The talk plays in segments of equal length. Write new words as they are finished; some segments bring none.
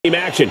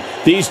Action.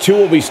 These two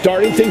will be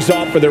starting things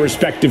off for their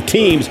respective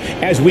teams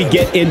as we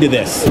get into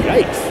this.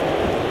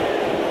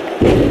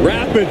 Yikes.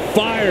 Rapid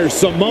fire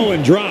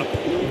Samoan drop.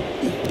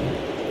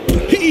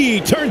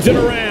 He turns it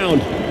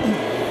around.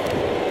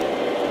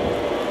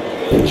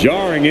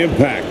 Jarring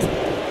impact.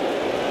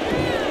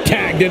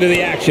 Tagged into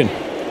the action.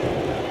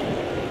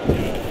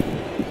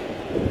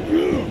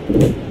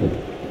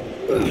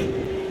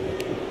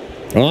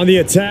 On the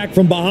attack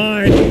from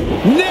behind.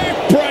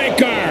 Neck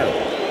breaker.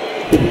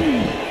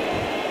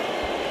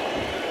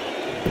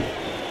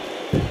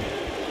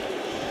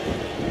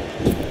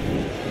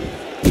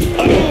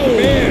 Oh,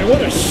 man,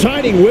 what a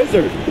shining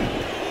wizard.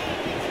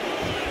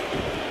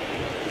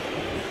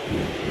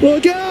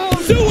 Look out!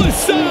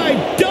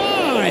 Suicide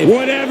dive!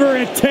 Whatever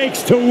it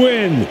takes to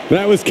win.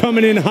 That was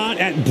coming in hot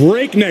at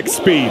breakneck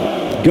speed.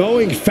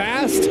 Going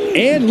fast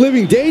and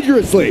living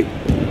dangerously.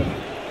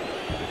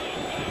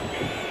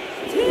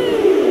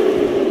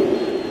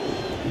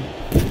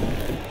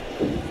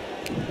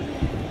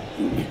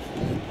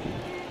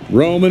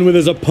 Roman with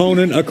his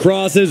opponent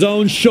across his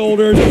own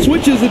shoulders.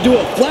 Switches into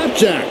a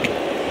flapjack.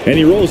 And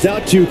he rolls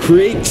out to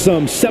create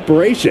some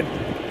separation.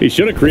 He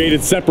should have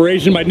created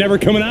separation by never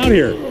coming out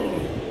here.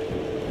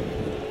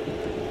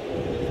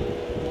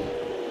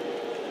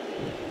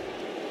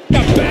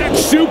 A back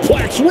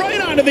suplex right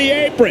onto the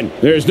apron.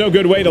 There's no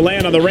good way to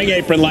land on the ring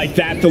apron like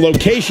that. The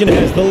location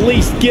has the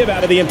least give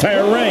out of the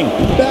entire ring.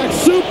 Back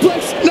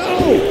suplex,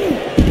 no!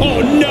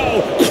 Oh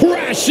no,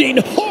 crashing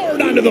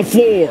hard onto the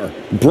floor.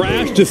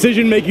 Brash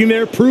decision-making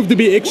there proved to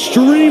be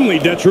extremely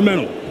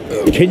detrimental.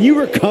 Can you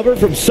recover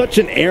from such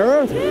an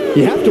error?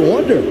 You have to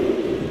wonder.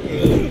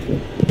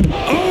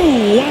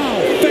 Oh, wow,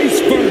 face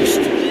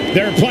first.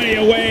 There are plenty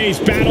of ways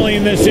battling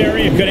in this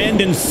area could end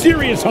in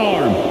serious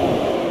harm.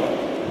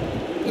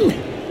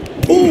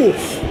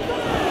 Oof.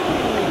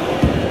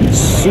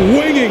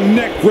 Swinging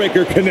neck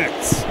breaker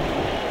connects.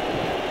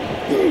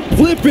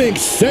 Flipping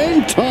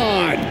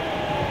senton.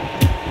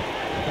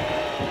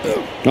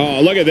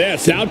 Oh, look at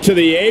this. Out to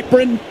the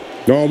apron.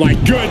 Oh, my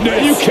goodness.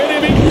 Are you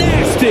kidding me?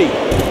 Nasty.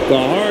 The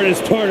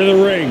hardest part of the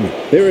ring.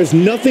 There is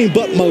nothing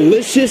but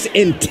malicious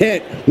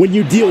intent when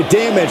you deal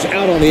damage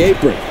out on the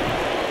apron.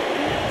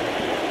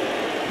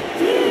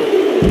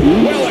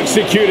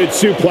 Well-executed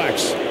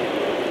suplex.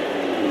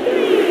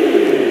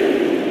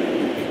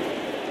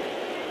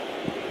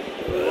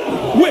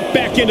 Whip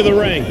back into the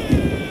ring.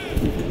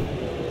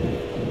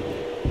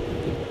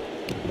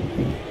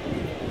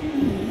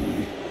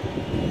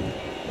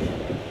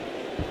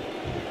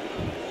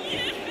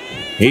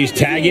 He's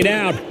tagging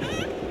out.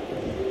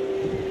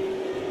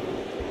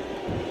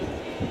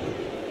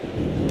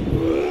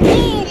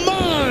 Oh,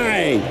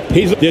 my!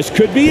 This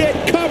could be it.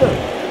 Cover.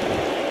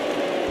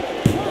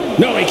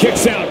 No, he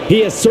kicks out.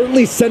 He is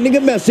certainly sending a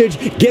message,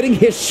 getting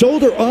his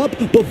shoulder up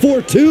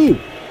before two.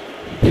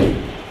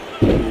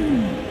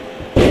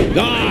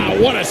 Ah,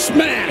 what a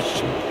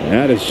smash!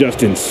 That is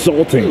just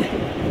insulting.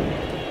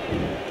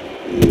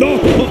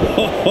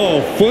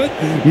 Oh, foot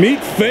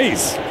meet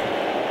face.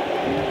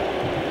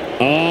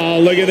 Oh,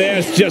 look at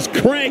this. Just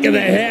cranking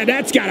the head.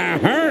 That's gotta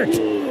hurt.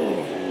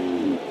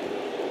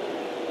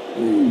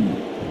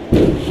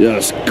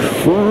 Just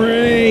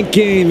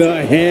cranking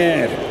the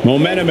head.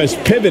 Momentum has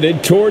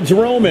pivoted towards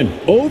Roman.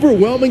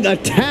 Overwhelming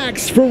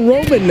attacks from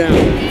Roman now.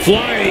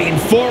 Flying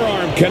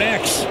forearm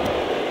connects.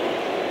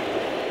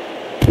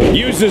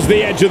 Uses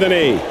the edge of the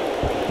knee.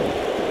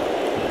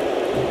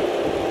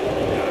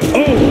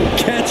 Oh,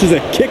 catches a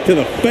kick to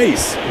the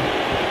face.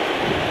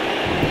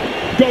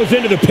 Goes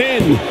into the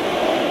pin.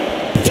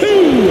 Two.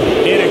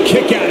 And a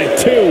kick out at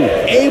two.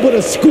 Able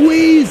to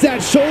squeeze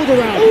that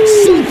shoulder out.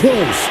 So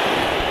close.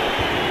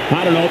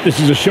 I don't know if this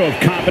is a show of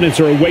confidence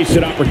or a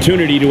wasted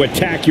opportunity to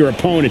attack your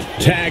opponent.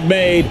 Tag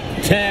made.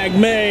 Tag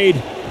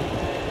made.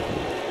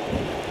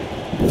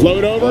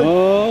 Float over.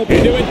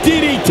 Into a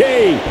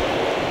DDT.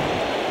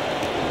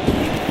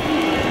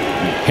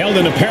 Held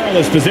in a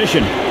perilous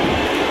position.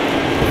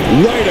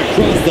 Right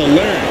across the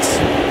larynx.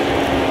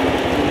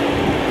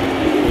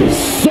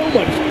 So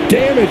much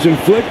damage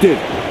inflicted.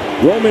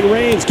 Roman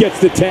Reigns gets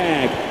the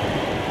tag.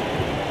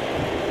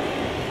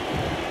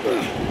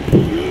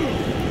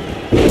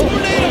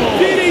 Tornado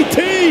DDT!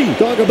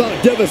 Talk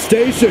about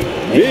devastation.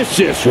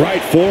 Vicious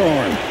right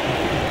forearm.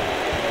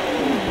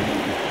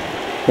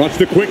 Watch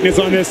the quickness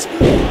on this.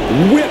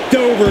 Whipped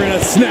over in a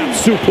snap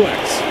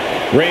suplex.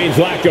 Reigns'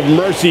 lack of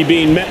mercy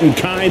being met in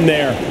kind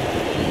there.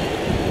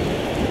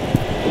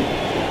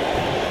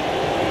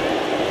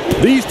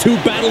 These two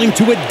battling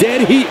to a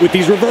dead heat with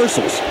these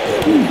reversals.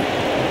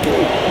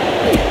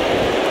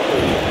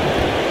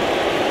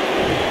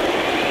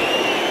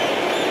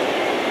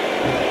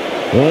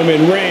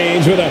 Roman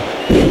Reigns with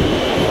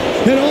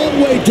and all the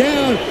way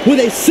down with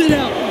a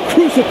sit-out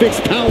crucifix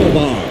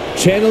powerbomb.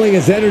 Channeling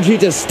his energy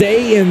to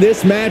stay in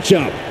this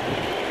matchup.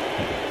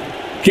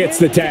 Gets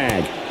the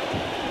tag.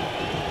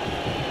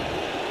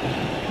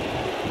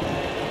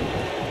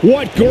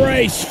 What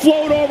grace!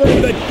 Float over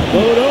with a...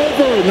 Float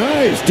over,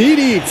 nice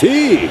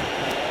DDT.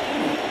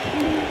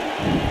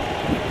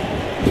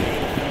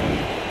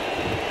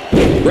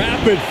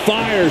 Rapid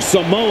fire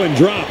Samoan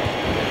drop.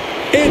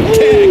 And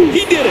tag.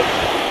 He did it.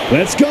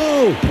 Let's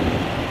go.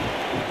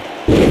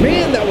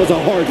 Man, that was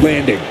a hard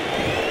landing.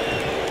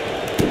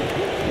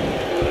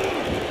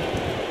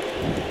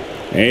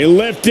 A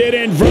lifted,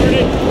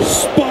 inverted,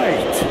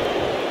 spiked.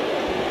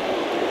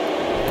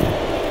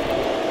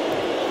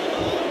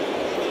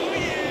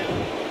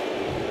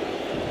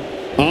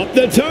 Up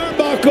the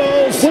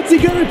turnbuckles. What's he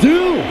gonna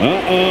do?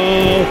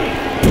 Uh-oh.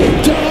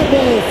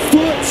 Double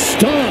foot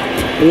stomp.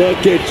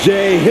 Look at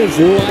Jay. His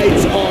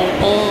lights are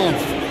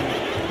off.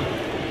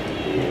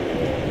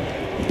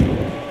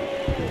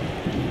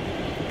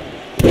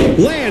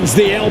 Lands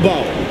the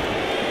elbow.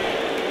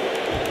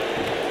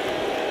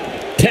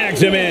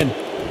 Tags him in.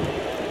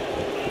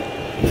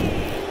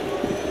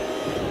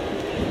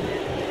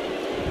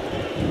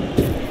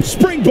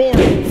 Springboard.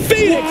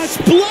 Phoenix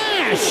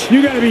splash.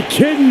 You gotta be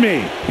kidding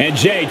me. And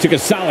Jay took a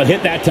solid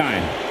hit that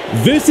time.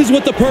 This is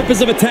what the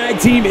purpose of a tag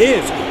team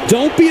is.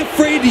 Don't be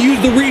afraid to use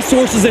the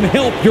resources and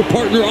help your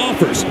partner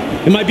offers.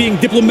 Am I being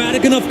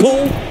diplomatic enough,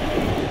 Cole?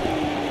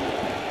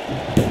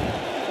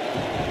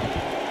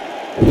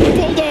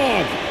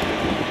 Bulldog.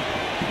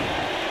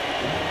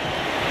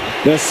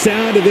 The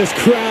sound of this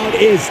crowd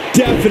is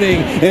deafening,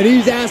 and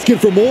he's asking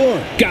for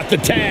more. Got the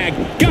tag.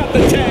 Got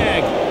the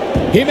tag.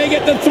 He may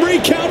get the 3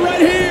 count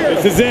right here.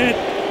 This is it.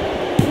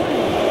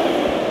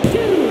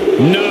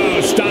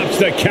 No, stops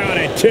the count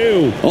at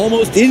 2.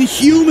 Almost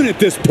inhuman at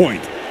this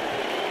point.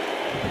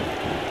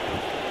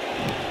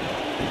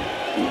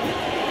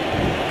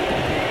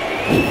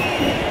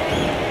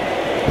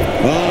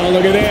 Oh,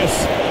 look at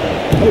this.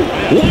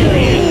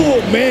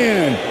 Oh,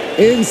 man.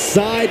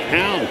 Inside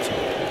out.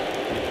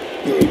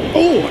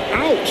 Oh,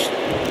 ouch.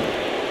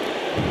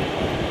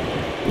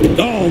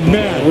 Oh,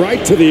 man.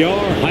 Right to the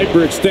arm.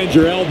 Hyperextend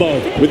your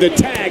elbow. With the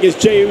tag is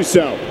Jey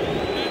Uso.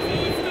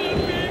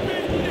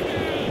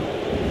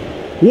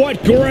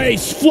 What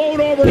grace. Float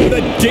over to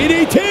the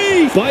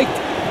DDT. Fight.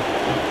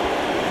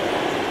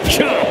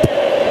 Chop.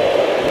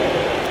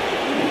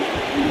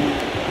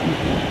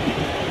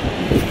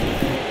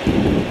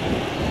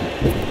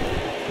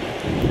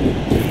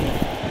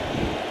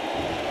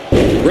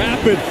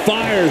 Rapid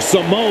fire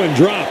Samoan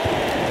drop.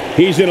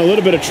 He's in a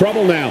little bit of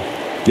trouble now.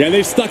 Yeah,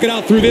 they've stuck it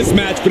out through this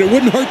match, but it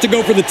wouldn't hurt to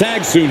go for the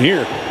tag soon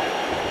here.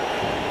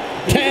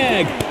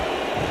 Tag.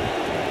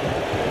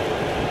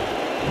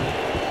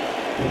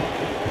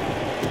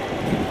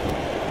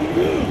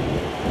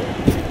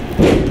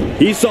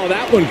 He saw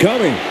that one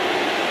coming.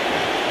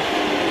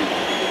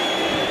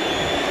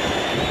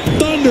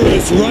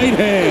 Thunderous right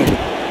hand.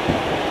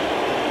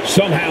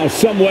 Somehow,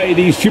 someway,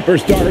 these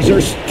superstars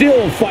are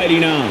still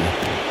fighting on.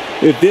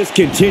 If this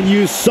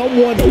continues,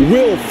 someone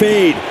will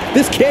fade.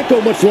 This can't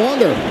go much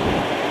longer.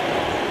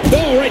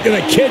 Oh, right to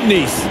the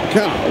kidneys.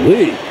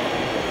 Golly.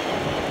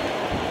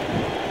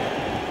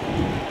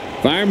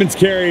 Fireman's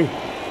carry.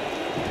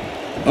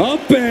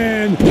 Up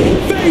and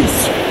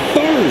face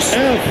first.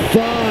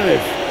 F5.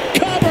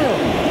 Cover.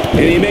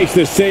 And he makes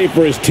the save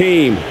for his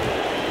team.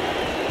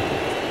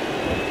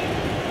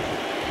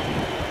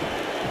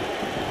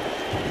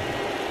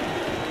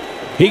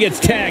 He gets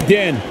tagged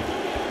in.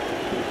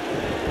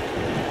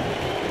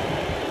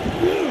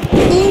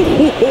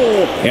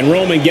 And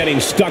Roman getting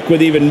stuck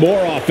with even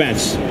more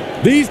offense.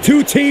 These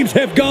two teams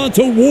have gone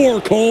to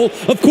war, Cole.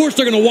 Of course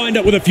they're going to wind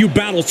up with a few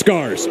battle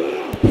scars.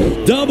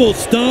 Double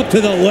stomp to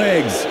the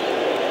legs.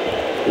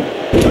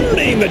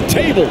 Turning the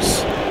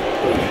tables.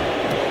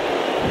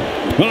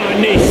 Ah,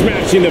 knee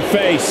smashing the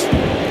face.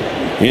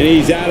 And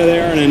he's out of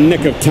there in a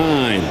nick of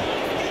time.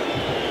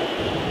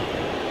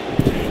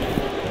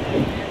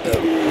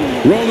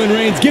 Roman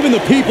Reigns giving the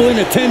people in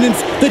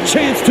attendance the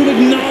chance to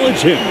acknowledge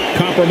him.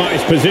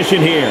 Compromised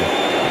position here.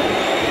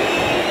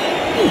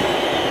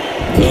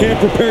 Can't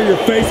prepare your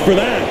face for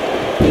that.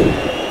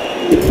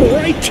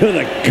 Right to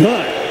the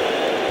gut.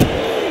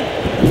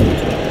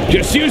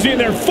 Just using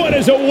their foot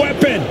as a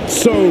weapon.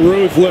 So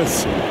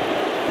ruthless.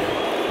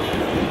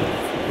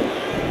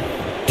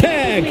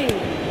 Tag.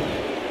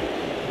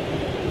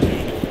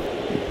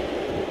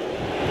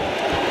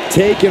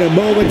 Taking a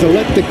moment to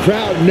let the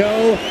crowd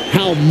know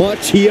how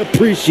much he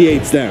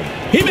appreciates them.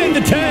 He made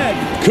the tag.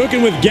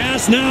 Cooking with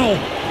gas now.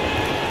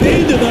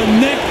 Into the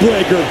neck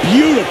breaker.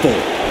 Beautiful.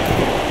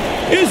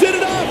 Is it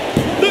enough?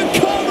 The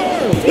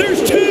cover.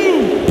 There's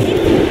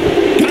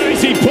 2.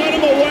 Guys, he put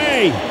him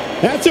away.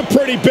 That's a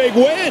pretty big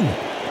win.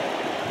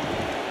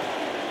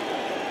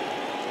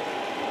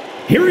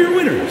 Here are your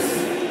winners.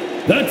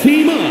 The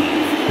team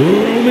of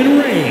Roman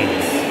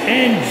Reigns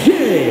and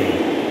Jey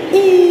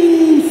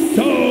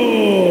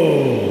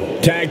Uso.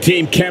 Tag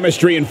team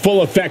chemistry in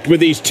full effect with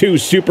these two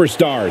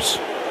superstars.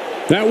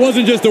 That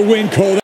wasn't just a win, Cole.